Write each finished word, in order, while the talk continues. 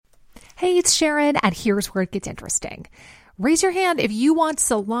Hey, it's Sharon, and here's where it gets interesting. Raise your hand if you want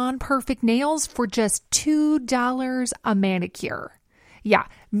salon perfect nails for just $2 a manicure. Yeah,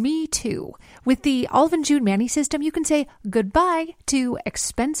 me too. With the Olive & June Mani system, you can say goodbye to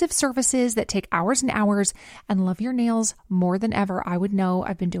expensive services that take hours and hours and love your nails more than ever. I would know.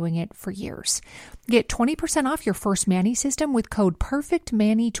 I've been doing it for years. Get 20% off your first Mani system with code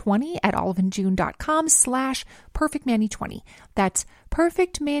PERFECTMANI20 at oliveandjune.com/PERFECTMANI20. That's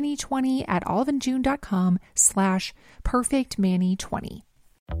PERFECTMANI20 at oliveandjune.com/PERFECTMANI20.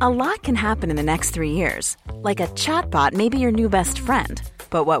 A lot can happen in the next 3 years. Like a chatbot may be your new best friend.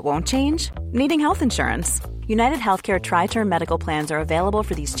 But what won't change? Needing health insurance. United Healthcare Tri-Term Medical Plans are available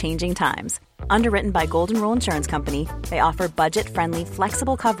for these changing times. Underwritten by Golden Rule Insurance Company, they offer budget-friendly,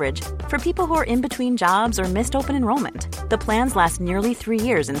 flexible coverage for people who are in between jobs or missed open enrollment. The plans last nearly 3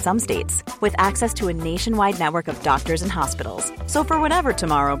 years in some states, with access to a nationwide network of doctors and hospitals. So for whatever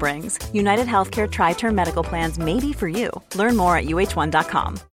tomorrow brings, United Healthcare Tri-Term Medical Plans may be for you. Learn more at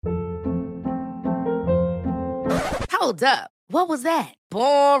uh1.com. Hold up. What was that?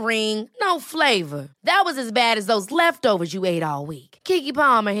 Boring. No flavor. That was as bad as those leftovers you ate all week. Keke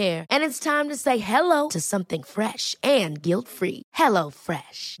Palmer here, and it's time to say hello to something fresh and guilt-free. Hello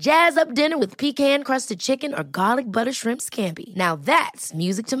Fresh. Jazz up dinner with pecan-crusted chicken or garlic butter shrimp scampi. Now that's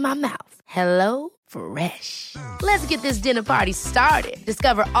music to my mouth. Hello Fresh. Let's get this dinner party started.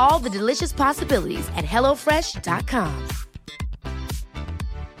 Discover all the delicious possibilities at hellofresh.com.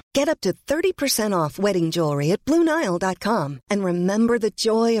 Get up to 30% off wedding jewelry at BlueNile.com and remember the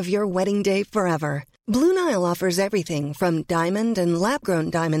joy of your wedding day forever. Blue Nile offers everything from diamond and lab-grown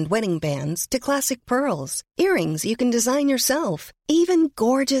diamond wedding bands to classic pearls, earrings you can design yourself, even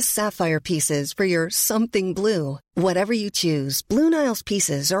gorgeous sapphire pieces for your something blue. Whatever you choose, Blue Nile's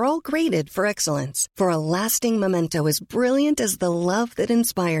pieces are all graded for excellence, for a lasting memento as brilliant as the love that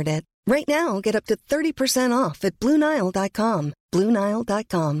inspired it. Right now, get up to 30% off at BlueNile.com.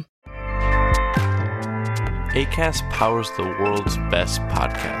 BlueNile.com. Acast powers the world's best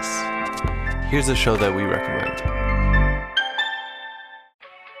podcasts. Here's a show that we recommend.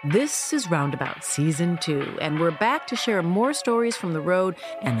 This is Roundabout Season 2, and we're back to share more stories from the road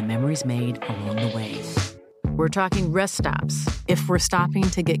and the memories made along the way. We're talking rest stops. If we're stopping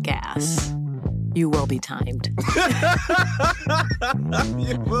to get gas, you will be timed.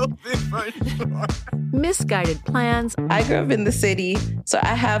 You will be for sure. Misguided plans. I grew up in the city, so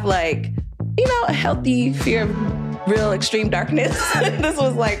I have a healthy fear of real extreme darkness. This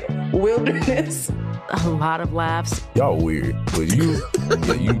was like wilderness. A lot of laughs. Y'all weird, but you were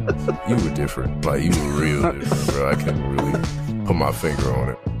different. Like, you were real different, bro. I can't really put my finger on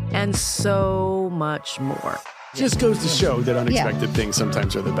it. And so much more. Just goes to show that unexpected things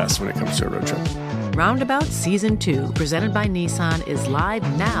sometimes are the best when it comes to a road trip. Roundabout Season 2, presented by Nissan, is live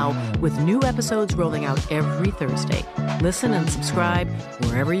now with new episodes rolling out every Thursday. Listen and subscribe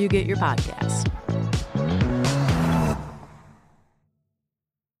wherever you get your podcasts.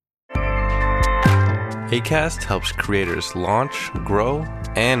 Acast helps creators launch, grow,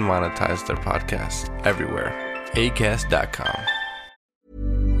 and monetize their podcasts everywhere. Acast.com.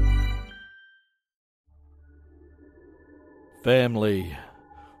 Family,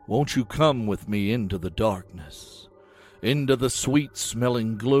 won't you come with me into the darkness, into the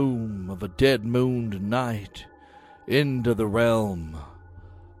sweet-smelling gloom of a dead-mooned night, into the realm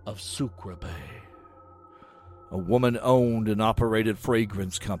of Sucreabeille, a woman-owned and operated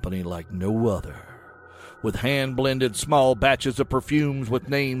fragrance company like no other, with hand-blended small batches of perfumes with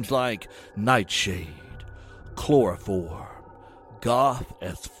names like Nightshade, Chloroform, Goth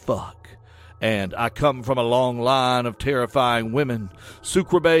as Fuck, and I come from a long line of terrifying women.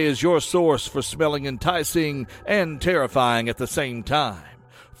 Sucreabeille is your source for smelling enticing and terrifying at the same time.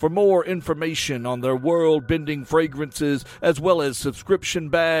 For more information on their world-bending fragrances, as well as subscription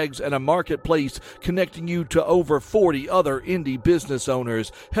bags and a marketplace connecting you to over 40 other indie business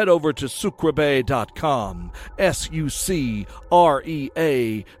owners, head over to sucreabeille.com,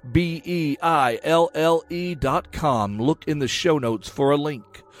 SucreaBeille.com. Look in the show notes for a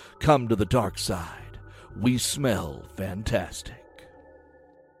link. Come to the dark side. We smell fantastic.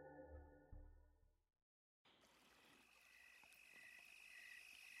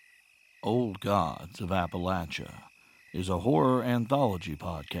 Old Gods of Appalachia is a horror anthology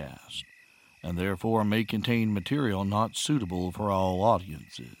podcast, and therefore may contain material not suitable for all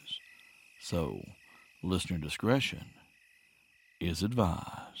audiences. So, listener discretion is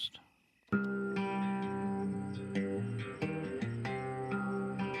advised.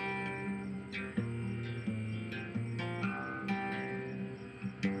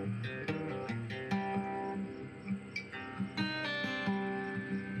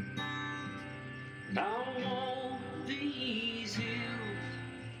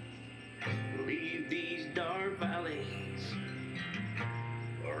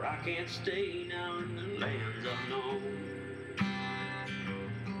 can't stay now in the lands unknown.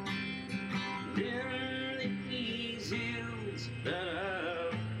 In these hills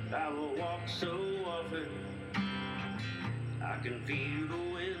that I will walk so often, I can feel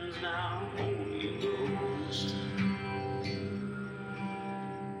the winds now on you, ghost.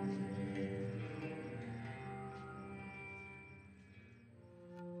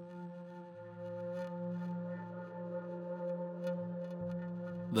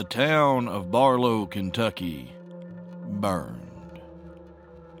 The town of Barlow, Kentucky, burned,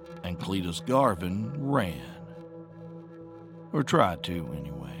 and Cletus Garvin ran. Or tried to,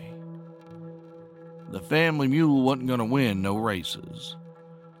 anyway. The family mule wasn't going to win no races,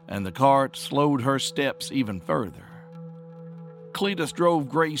 and the cart slowed her steps even further. Cletus drove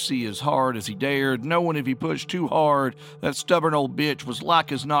Gracie as hard as he dared, knowing if he pushed too hard, that stubborn old bitch was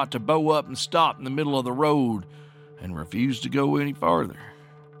like as not to bow up and stop in the middle of the road and refuse to go any farther.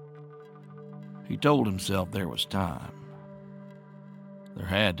 He told himself there was time. There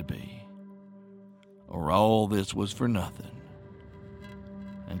had to be, or all this was for nothing.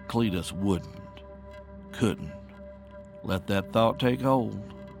 And Cletus couldn't let that thought take hold.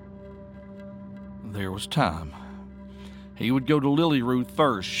 There was time. He would go to Lily Ruth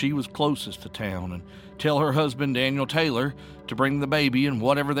first. She was closest to town, and tell her husband, Daniel Taylor, to bring the baby and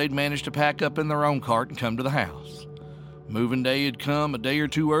whatever they'd managed to pack up in their own cart and come to the house. Moving day had come a day or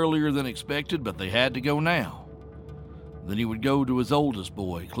two earlier than expected, but they had to go now. Then he would go to his oldest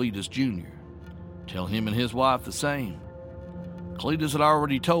boy, Cletus Jr., tell him and his wife the same. Cletus had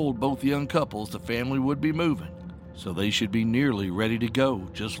already told both young couples the family would be moving, so they should be nearly ready to go,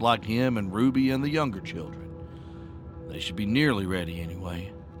 just like him and Ruby and the younger children. They should be nearly ready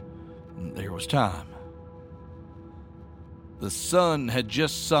anyway. There was time. The sun had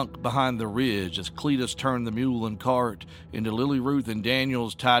just sunk behind the ridge as Cletus turned the mule and cart into Lily Ruth and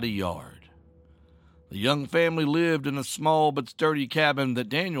Daniel's tidy yard. The young family lived in a small but sturdy cabin that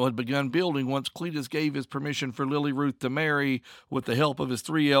Daniel had begun building once Cletus gave his permission for Lily Ruth to marry with the help of his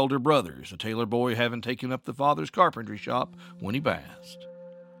 3 elder brothers, a Taylor boy having taken up the father's carpentry shop when he passed.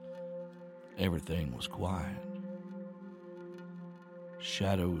 Everything was quiet.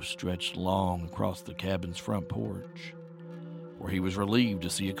 Shadows stretched long across the cabin's front porch, where he was relieved to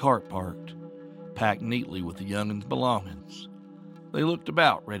see a cart parked, packed neatly with the youngin's belongings. They looked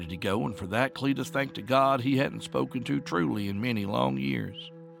about, ready to go, and for that Cletus thanked to God he hadn't spoken to truly in many long years.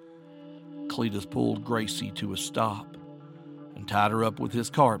 Cletus pulled Gracie to a stop and tied her up with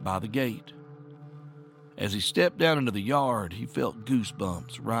his cart by the gate. As he stepped down into the yard, he felt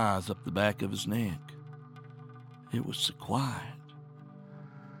goosebumps rise up the back of his neck. It was so quiet,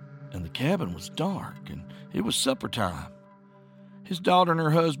 and the cabin was dark, and it was supper time. His daughter and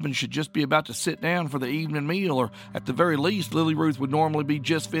her husband should just be about to sit down for the evening meal, or at the very least, Lily Ruth would normally be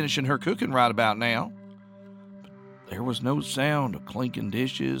just finishing her cooking right about now. But there was no sound of clinking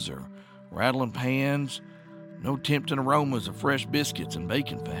dishes or rattling pans, no tempting aromas of fresh biscuits and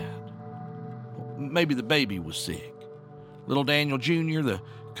bacon fat. Maybe the baby was sick. Little Daniel Jr., the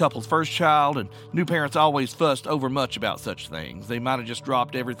couple's first child, and new parents always fussed overmuch about such things. They might have just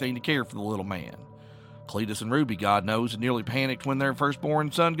dropped everything to care for the little man. Cletus and Ruby, God knows, had nearly panicked when their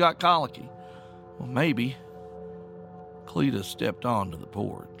firstborn son got colicky. Well, maybe. Cletus stepped onto the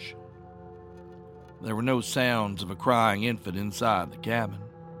porch. There were no sounds of a crying infant inside the cabin.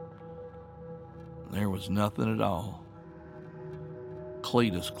 There was nothing at all.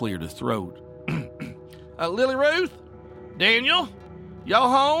 Cletus cleared his throat. Lily Ruth? Daniel? Y'all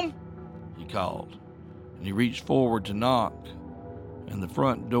home? He called, and he reached forward to knock, and the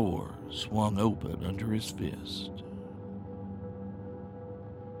front door swung open under his fist.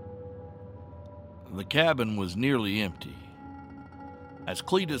 The cabin was nearly empty. As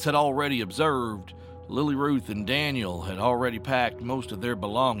Cletus had already observed, Lily Ruth and Daniel had already packed most of their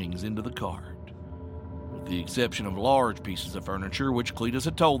belongings into the cart, with the exception of large pieces of furniture which Cletus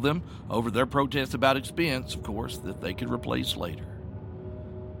had told them, over their protests about expense, of course, that they could replace later.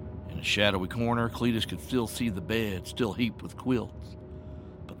 In a shadowy corner, Cletus could still see the bed, still heaped with quilts,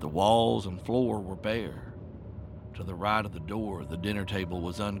 but the walls and floor were bare. To the right of the door, the dinner table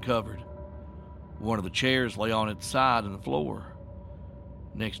was uncovered. One of the chairs lay on its side in the floor.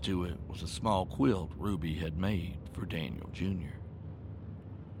 Next to it was a small quilt Ruby had made for Daniel Jr.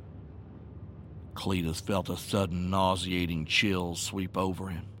 Cletus felt a sudden nauseating chill sweep over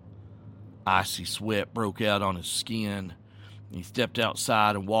him. Icy sweat broke out on his skin. He stepped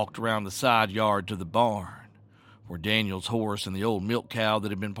outside and walked around the side yard to the barn, where Daniel's horse and the old milk cow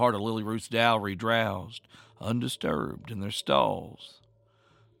that had been part of Lily Ruth's dowry drowsed, undisturbed, in their stalls.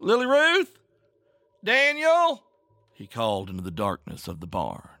 "Lily Ruth? Daniel?" he called into the darkness of the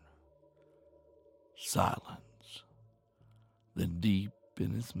barn. Silence. Then deep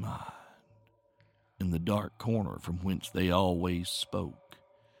in his mind, in the dark corner from whence they always spoke,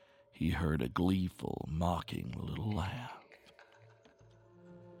 he heard a gleeful, mocking little laugh.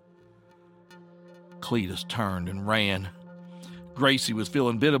 Cletus turned and ran. Gracie was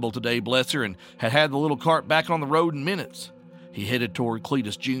feeling biddable today, bless her, and had the little cart back on the road in minutes. He headed toward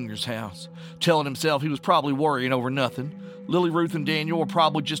Cletus Jr.'s house, telling himself he was probably worrying over nothing. Lily Ruth and Daniel were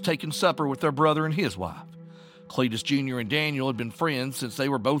probably just taking supper with their brother and his wife. Cletus Jr. and Daniel had been friends since they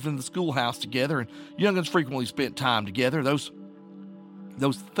were both in the schoolhouse together, and young'uns frequently spent time together. Those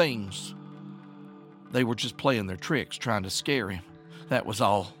things, they were just playing their tricks, trying to scare him. That was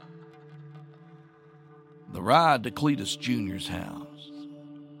all. The ride to Cletus Jr.'s house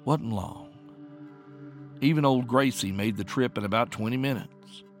wasn't long. Even old Gracie made the trip in about 20 minutes.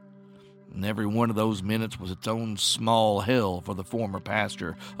 And every one of those minutes was its own small hell for the former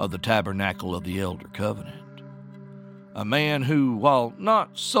pastor of the Tabernacle of the Elder Covenant. A man who, while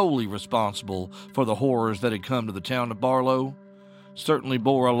not solely responsible for the horrors that had come to the town of Barlow, certainly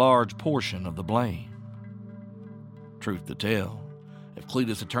bore a large portion of the blame. Truth to tell, if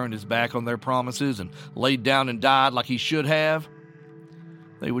Cletus had turned his back on their promises and laid down and died like he should have,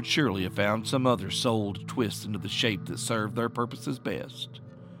 they would surely have found some other soul to twist into the shape that served their purposes best.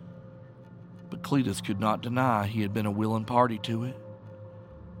 But Cletus could not deny he had been a willing party to it.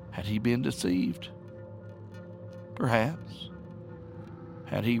 Had he been deceived? Perhaps.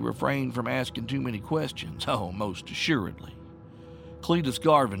 Had he refrained from asking too many questions? Oh, most assuredly. Cletus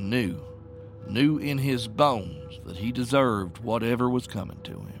Garvin knew in his bones that he deserved whatever was coming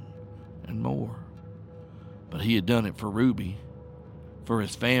to him, and more. But he had done it for Ruby, for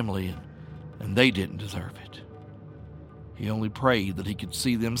his family, and they didn't deserve it. He only prayed that he could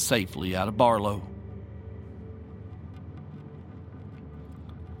see them safely out of Barlow.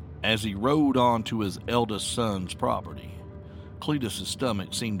 As he rode on to his eldest son's property, Cletus's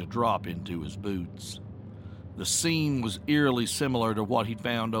stomach seemed to drop into his boots. The scene was eerily similar to what he'd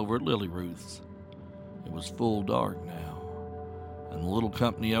found over at Lily Ruth's. It was full dark now, and the little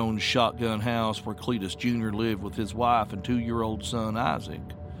company-owned shotgun house where Cletus Jr. lived with his wife and 2-year-old son Isaac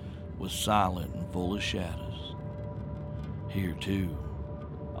was silent and full of shadows. Here, too,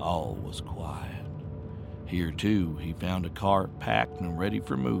 all was quiet. Here, too, he found a cart packed and ready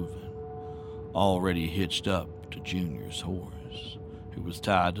for moving, already hitched up to Junior's horse, who was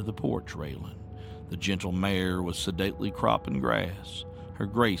tied to the porch railing. The gentle mare was sedately cropping grass, her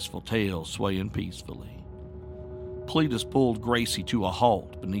graceful tail swaying peacefully. Cletus pulled Gracie to a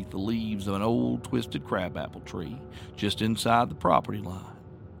halt beneath the leaves of an old twisted crabapple tree just inside the property line,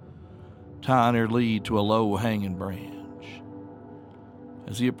 tying her lead to a low-hanging branch.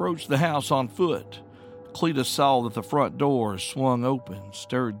 As he approached the house on foot, Cletus saw that the front door swung open,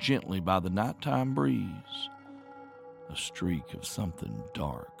 stirred gently by the nighttime breeze. A streak of something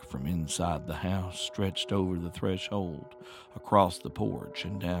dark from inside the house stretched over the threshold, across the porch,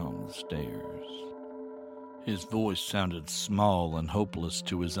 and down the stairs. His voice sounded small and hopeless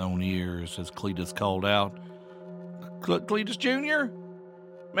to his own ears as Cletus called out, "Cletus Jr.?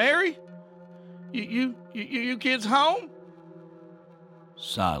 Mary? You kids home?"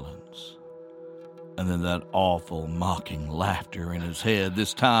 Silence. And then that awful, mocking laughter in his head.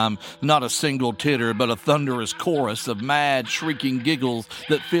 This time, not a single titter, but a thunderous chorus of mad, shrieking giggles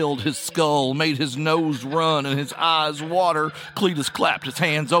that filled his skull, made his nose run and his eyes water. Cletus clapped his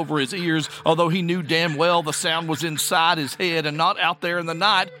hands over his ears, although he knew damn well the sound was inside his head and not out there in the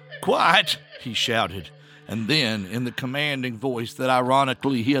night. "Quiet!" he shouted. And then, in the commanding voice that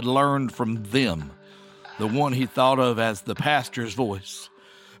ironically he had learned from them, the one he thought of as the pastor's voice,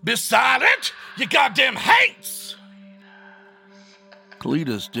 "Be silent, you goddamn hates!"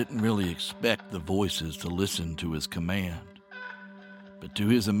 Cletus didn't really expect the voices to listen to his command, but to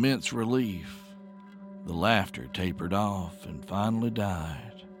his immense relief, the laughter tapered off and finally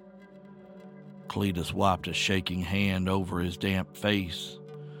died. Cletus wiped a shaking hand over his damp face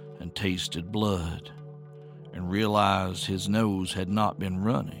and tasted blood and realized his nose had not been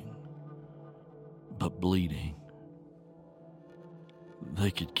running, but bleeding.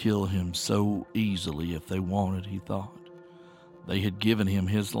 They could kill him so easily if they wanted, he thought. They had given him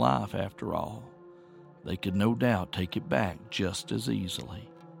his life, after all. They could no doubt take it back just as easily.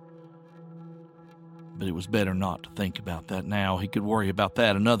 But it was better not to think about that now. He could worry about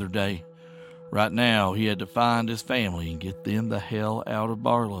that another day. Right now, he had to find his family and get them the hell out of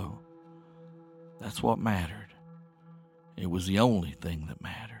Barlow. That's what mattered. It was the only thing that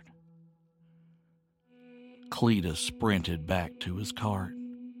mattered. Cletus sprinted back to his cart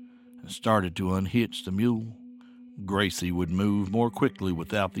and started to unhitch the mule. Gracie would move more quickly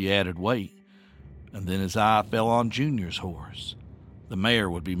without the added weight, And then his eye fell on Junior's horse. The mare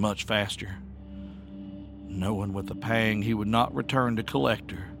would be much faster. Knowing with a pang he would not return to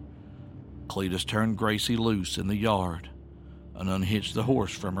collect her, Cletus turned Gracie loose in the yard and unhitched the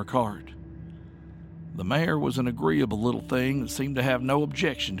horse from her cart. The mare was an agreeable little thing that seemed to have no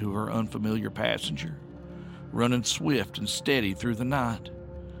objection to her unfamiliar passenger, running swift and steady through the night.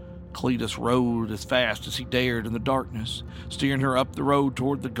 Cletus rode as fast as he dared in the darkness, steering her up the road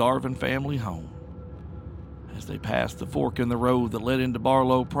toward the Garvin family home. As they passed the fork in the road that led into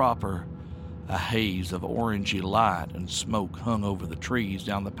Barlow proper, a haze of orangey light and smoke hung over the trees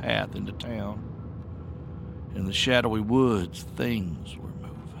down the path into town. In the shadowy woods, things were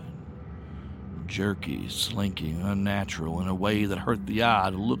moving, jerky, slinking, unnatural in a way that hurt the eye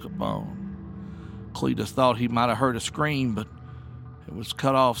to look upon. Cletus thought he might have heard a scream, but it was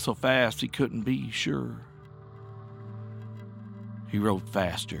cut off so fast he couldn't be sure. He rode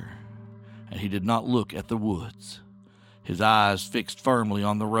faster, and he did not look at the woods. His eyes fixed firmly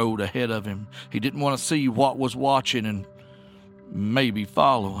on the road ahead of him. He didn't want to see what was watching and maybe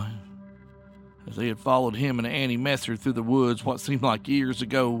following. As they had followed him and Annie Messer through the woods what seemed like years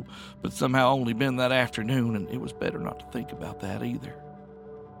ago, but somehow only been that afternoon, and it was better not to think about that either.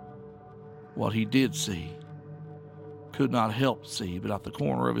 What he did see, could not help see, but out the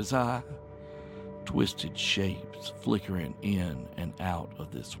corner of his eye, twisted shapes flickering in and out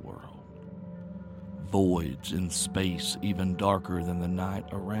of this world. Voids in space even darker than the night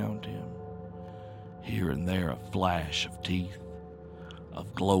around him. Here and there a flash of teeth,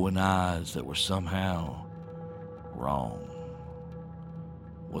 of glowing eyes that were somehow wrong.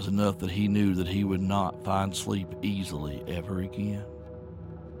 Was enough that he knew that he would not find sleep easily ever again.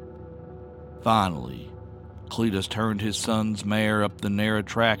 Finally, Cletus turned his son's mare up the narrow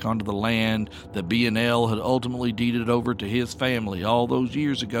track onto the land that B&L had ultimately deeded over to his family all those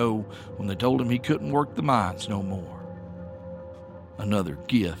years ago when they told him he couldn't work the mines no more. Another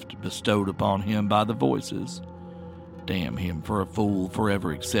gift bestowed upon him by the voices. Damn him for a fool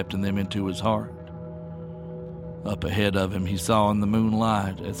forever accepting them into his heart. Up ahead of him he saw in the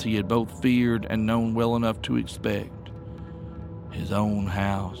moonlight, as he had both feared and known well enough to expect, his own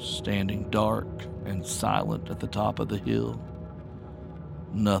house standing dark and silent at the top of the hill.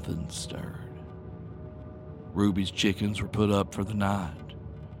 Nothing stirred. Ruby's chickens were put up for the night.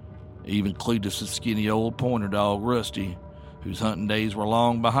 Even Cletus's skinny old pointer dog, Rusty, whose hunting days were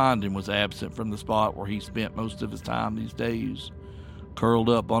long behind him, was absent from the spot where he spent most of his time these days, curled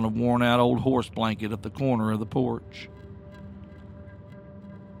up on a worn-out old horse blanket at the corner of the porch.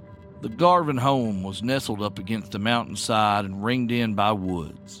 The Garvin home was nestled up against a mountainside and ringed in by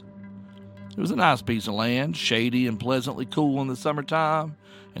woods. It was a nice piece of land, shady and pleasantly cool in the summertime,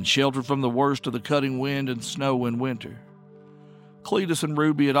 and sheltered from the worst of the cutting wind and snow in winter. Cletus and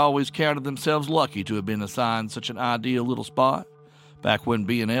Ruby had always counted themselves lucky to have been assigned such an ideal little spot, back when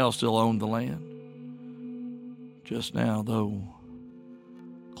B&L still owned the land. Just now, though,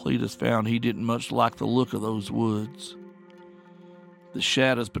 Cletus found he didn't much like the look of those woods. The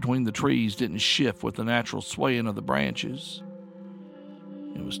shadows between the trees didn't shift with the natural swaying of the branches.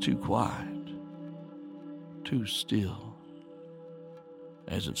 It was too quiet, too still,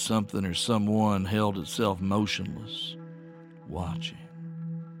 as if something or someone held itself motionless, watching.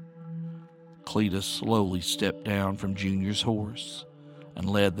 Cletus slowly stepped down from Junior's horse and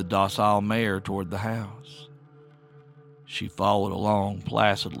led the docile mare toward the house. She followed along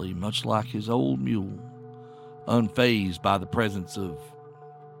placidly, much like his old mule, unfazed by the presence of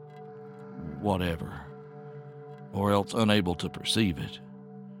whatever, or else unable to perceive it.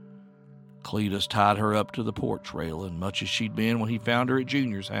 Cletus tied her up to the porch railing, much as she'd been when he found her at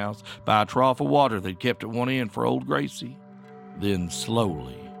Junior's house, by a trough of water they'd kept at one end for old Gracie. Then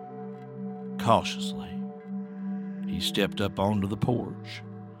slowly, cautiously, he stepped up onto the porch,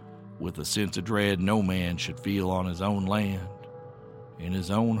 with a sense of dread no man should feel on his own land, in his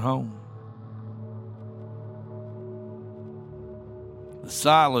own home. The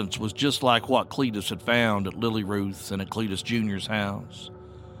silence was just like what Cletus had found at Lily Ruth's and at Cletus Jr.'s house,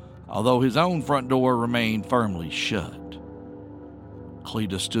 although his own front door remained firmly shut.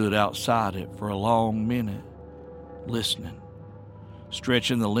 Cletus stood outside it for a long minute, listening,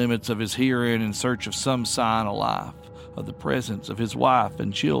 stretching the limits of his hearing in search of some sign of life, of the presence of his wife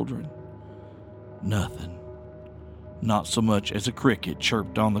and children. Nothing. Not so much as a cricket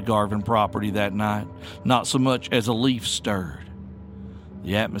chirped on the Garvin property that night, not so much as a leaf stirred.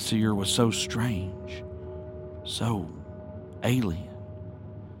 The atmosphere was so strange, so alien.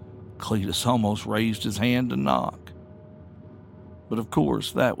 Cletus almost raised his hand to knock. But of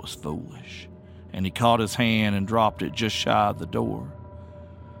course that was foolish, and he caught his hand and dropped it just shy of the door.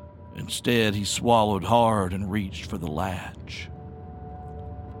 Instead, he swallowed hard and reached for the latch.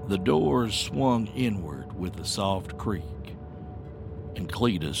 The doors swung inward with a soft creak, and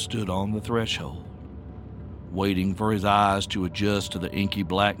Cletus stood on the threshold, waiting for his eyes to adjust to the inky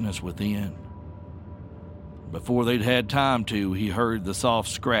blackness within. Before they'd had time to, he heard the soft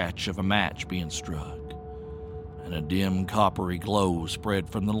scratch of a match being struck, and a dim coppery glow spread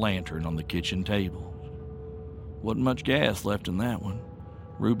from the lantern on the kitchen table. Wasn't much gas left in that one.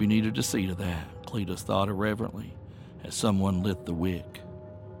 Ruby needed to see to that, Cletus thought irreverently, as someone lit the wick.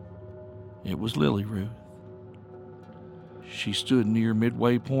 It was Lily Ruth. She stood near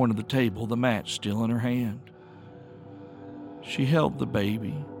midway point of the table, the match still in her hand. She held the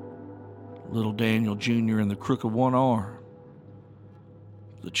baby, little Daniel Jr., in the crook of one arm.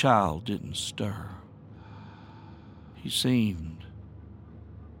 The child didn't stir. He seemed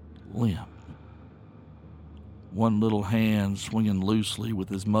limp. One little hand swinging loosely with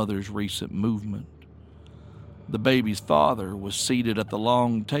his mother's recent movement. The baby's father was seated at the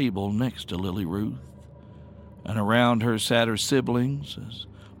long table next to Lily Ruth, and around her sat her siblings, as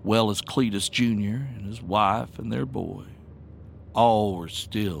well as Cletus Jr. and his wife and their boy. All were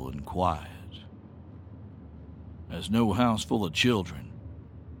still and quiet, as no house full of children,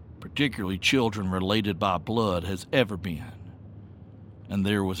 particularly children related by blood, has ever been, and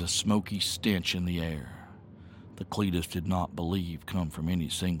there was a smoky stench in the air that Cletus did not believe come from any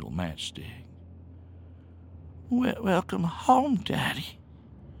single matchstick. "Welcome home, Daddy."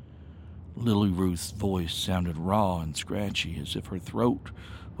 Lily Ruth's voice sounded raw and scratchy, as if her throat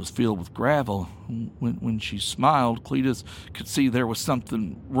was filled with gravel. When she smiled, Cletus could see there was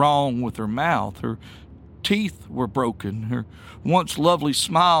something wrong with her mouth. Her teeth were broken, her once lovely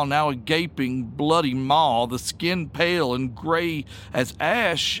smile now a gaping, bloody maw, the skin pale and gray as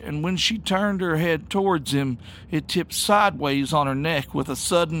ash, and when she turned her head towards him, it tipped sideways on her neck with a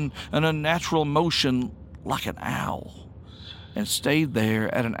sudden and unnatural motion like an owl, and stayed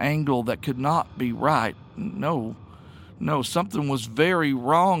there at an angle that could not be right. No, something was very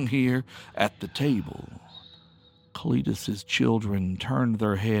wrong here at the table. Cletus's children turned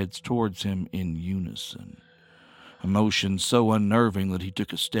their heads towards him in unison, a motion so unnerving that he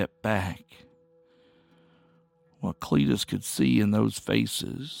took a step back. What Cletus could see in those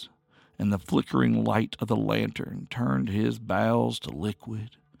faces and the flickering light of the lantern turned his bowels to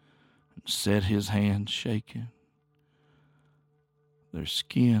liquid and set his hands shaking. Their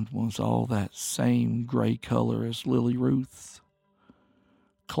skin was all that same gray color as Lily Ruth's.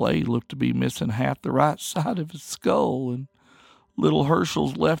 Clay looked to be missing half the right side of his skull, and little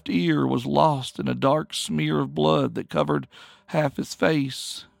Herschel's left ear was lost in a dark smear of blood that covered half his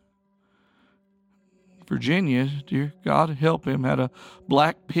face. Virginia, dear God help him, had a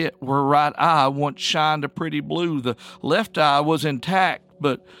black pit where her right eye once shined a pretty blue. The left eye was intact,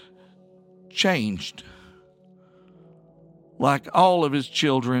 but changed. Like all of his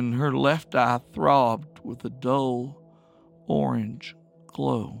children, her left eye throbbed with a dull orange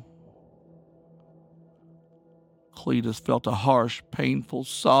glow. Cletus felt a harsh, painful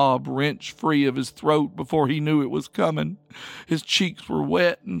sob wrench free of his throat before he knew it was coming. His cheeks were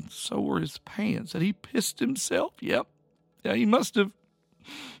wet, and so were his pants. Had he pissed himself? Yep. Yeah, he must have.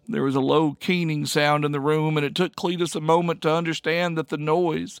 There was a low keening sound in the room, and it took Cletus a moment to understand that the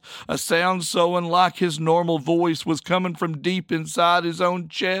noise, a sound so unlike his normal voice, was coming from deep inside his own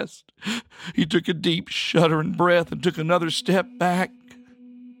chest. He took a deep, shuddering breath and took another step back.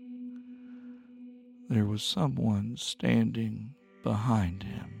 There was someone standing behind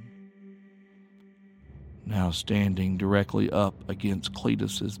him, now standing directly up against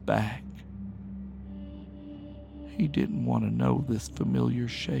Cletus's back. He didn't want to know this familiar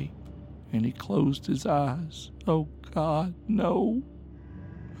shape, and he closed his eyes. Oh, God, no.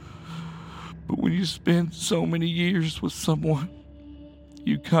 But when you spend so many years with someone,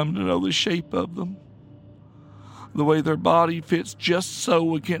 you come to know the shape of them, the way their body fits just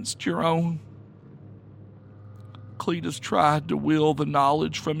so against your own. Cletus tried to will the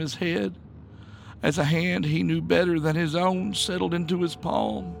knowledge from his head as a hand he knew better than his own settled into his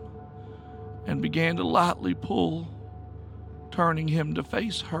palm and began to lightly pull, turning him to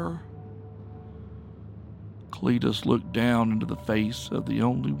face her. Cletus looked down into the face of the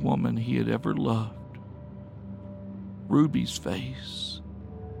only woman he had ever loved. Ruby's face,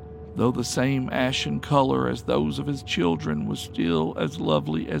 though the same ashen color as those of his children, was still as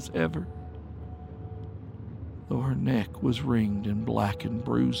lovely as ever, though her neck was ringed in blackened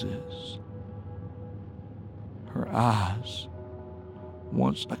bruises. Her eyes,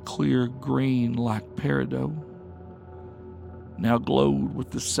 once a clear green like peridot, now glowed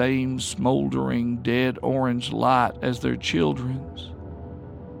with the same smoldering dead orange light as their children's.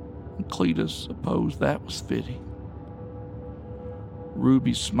 Cletus supposed that was fitting.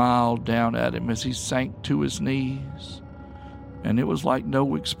 Ruby smiled down at him as he sank to his knees, and it was like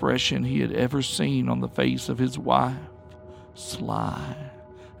no expression he had ever seen on the face of his wife, sly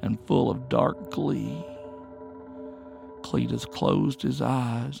and full of dark glee. Cletus closed his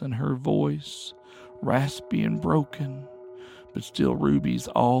eyes, and her voice, raspy and broken, but still Ruby's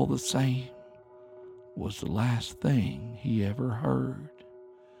all the same, was the last thing he ever heard.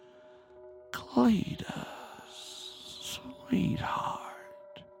 Cletus, sweetheart,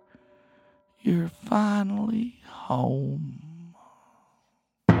 you're finally home.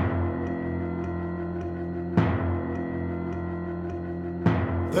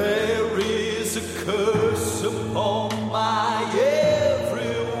 There is a curse upon my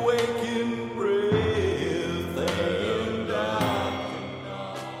every waking breath, and I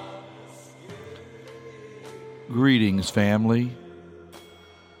cannot escape. Greetings, family.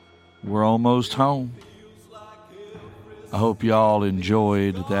 We're almost home. I hope y'all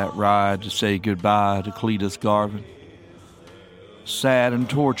enjoyed that ride to say goodbye to Cletus Garvin. Sad and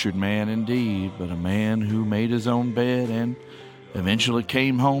tortured man indeed, but a man who made his own bed and eventually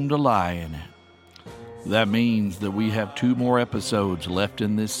came home to lie in it. That means that we have 2 more episodes left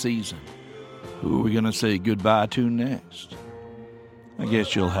in this season. Who are we going to say goodbye to next? I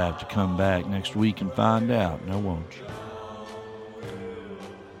guess you'll have to come back next week and find out, now won't you?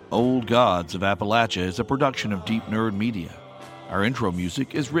 Old Gods of Appalachia is a production of Deep Nerd Media. Our intro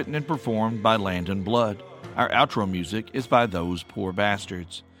music is written and performed by Landon Blood. Our outro music is by Those Poor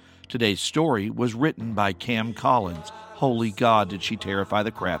Bastards. Today's story was written by Cam Collins. Holy God, did she terrify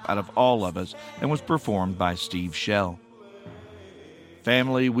the crap out of all of us, and was performed by Steve Shell.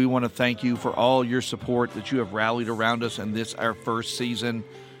 Family, we want to thank you for all your support that you have rallied around us in this, our first season.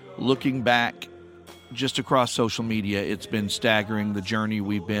 Looking back just across social media, it's been staggering, the journey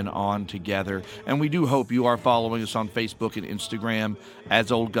we've been on together. And we do hope you are following us on Facebook and Instagram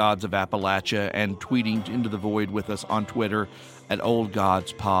as Old Gods of Appalachia, and tweeting into the void with us on Twitter at Old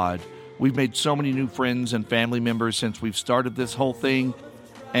Gods Pod. We've made so many new friends and family members since we've started this whole thing.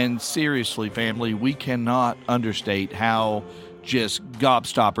 And seriously, family, we cannot understate how just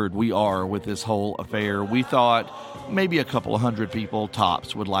gobstoppered we are with this whole affair. We thought maybe a couple of hundred people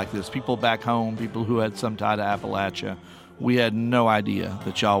tops would like this. People back home, people who had some tie to Appalachia. We had no idea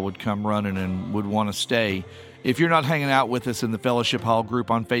that y'all would come running and would want to stay. If you're not hanging out with us in the Fellowship Hall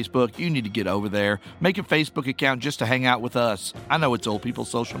group on Facebook, you need to get over there. Make a Facebook account just to hang out with us. I know it's old people's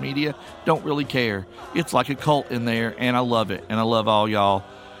social media. Don't really care. It's like a cult in there, and I love it, and I love all y'all.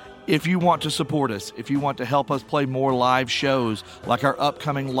 If you want to support us, if you want to help us play more live shows, like our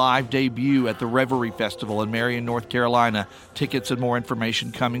upcoming live debut at the Reverie Festival in Marion, North Carolina, tickets and more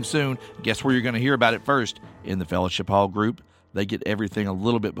information coming soon. Guess where you're going to hear about it first? In the Fellowship Hall group. They get everything a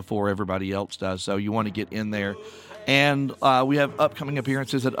little bit before everybody else does, so you want to get in there. And we have upcoming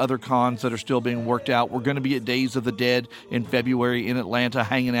appearances at other cons that are still being worked out. We're going to be at Days of the Dead in February in Atlanta,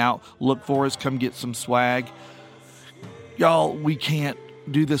 hanging out. Look for us. Come get some swag. Y'all, we can't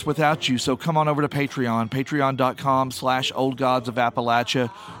do this without you, so come on over to Patreon, patreon.com/Old Gods of Appalachia.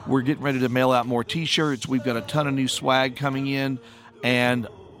 We're getting ready to mail out more t-shirts. We've got a ton of new swag coming in, and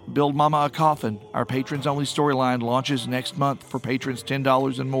Build Mama a Coffin, our patrons-only storyline, launches next month for patrons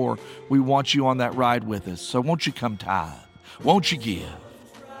 $10 and more. We want you on that ride with us, so won't you come tithe? Won't you give?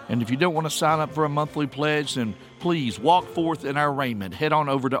 And if you don't want to sign up for a monthly pledge, then please walk forth in our raiment. Head on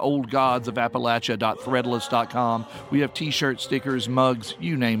over to oldgodsofappalachia.threadless.com. We have t-shirts, stickers, mugs,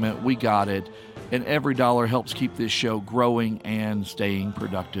 you name it, we got it. And every dollar helps keep this show growing and staying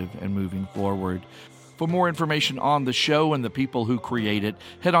productive and moving forward. For more information on the show and the people who create it,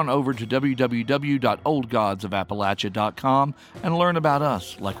 head on over to www.oldgodsofappalachia.com and learn about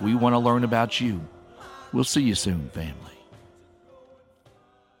us like we want to learn about you. We'll see you soon, family.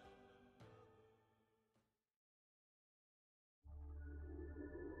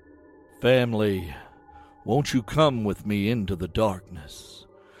 Family, won't you come with me into the darkness,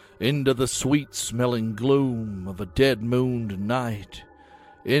 into the sweet-smelling gloom of a dead-mooned night,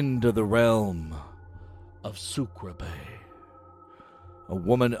 into the realm of Sucreabeille, a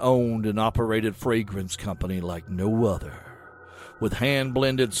woman-owned and operated fragrance company like no other, with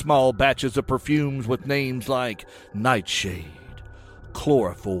hand-blended small batches of perfumes with names like Nightshade,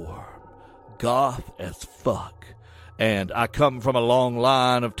 Chloroform, Goth as Fuck, and I come from a long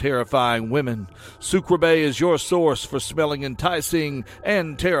line of terrifying women. Sucreabeille is your source for smelling enticing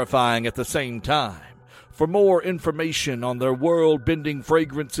and terrifying at the same time. For more information on their world-bending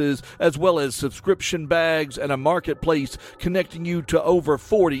fragrances, as well as subscription bags and a marketplace connecting you to over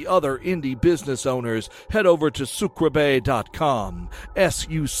 40 other indie business owners, head over to sucreabeille.com.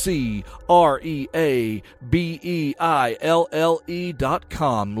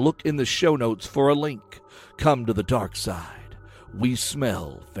 SucreAbeille.com. Look in the show notes for a link. Come to the dark side. We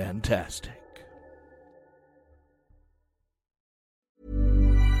smell fantastic.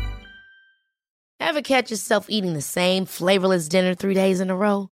 Ever catch yourself eating the same flavorless dinner 3 days in a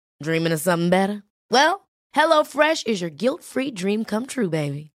row? Dreaming of something better? Well, HelloFresh is your guilt-free dream come true,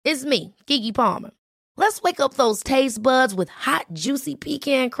 baby. It's me, Keke Palmer. Let's wake up those taste buds with hot, juicy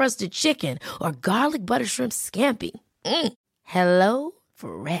pecan-crusted chicken or garlic butter shrimp scampi. Hello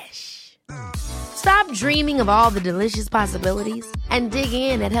Fresh. Stop dreaming of all the delicious possibilities and dig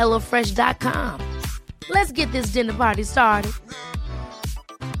in at HelloFresh.com. Let's get this dinner party started.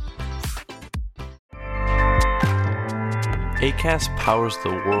 Acast powers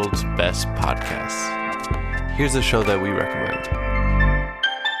the world's best podcasts. Here's a show that we recommend.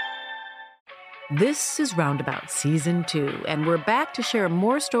 This is Roundabout Season 2, and we're back to share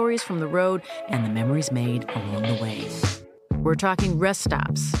more stories from the road and the memories made along the way. We're talking rest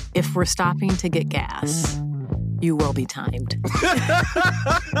stops. If we're stopping to get gas, you will be timed.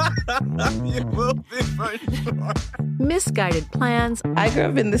 You will be for sure. Misguided plans. I grew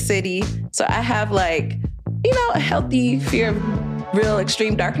up in the city, so I have a healthy fear of real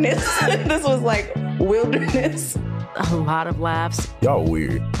extreme darkness. This was like wilderness. A lot of laughs. Y'all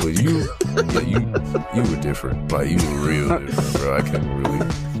weird, but you were different. Like, you were real different, bro. I couldn't really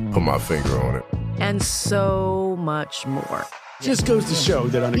put my finger on it. And so much more. Just goes to show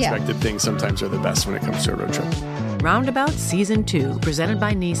that unexpected things sometimes are the best when it comes to a road trip. Roundabout Season 2, presented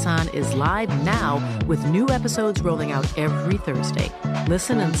by Nissan, is live now with new episodes rolling out every Thursday.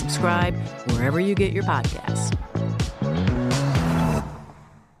 Listen and subscribe wherever you get your podcasts.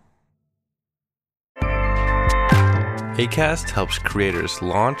 Acast helps creators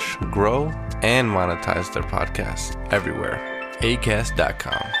launch, grow, and monetize their podcasts everywhere.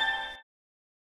 Acast.com.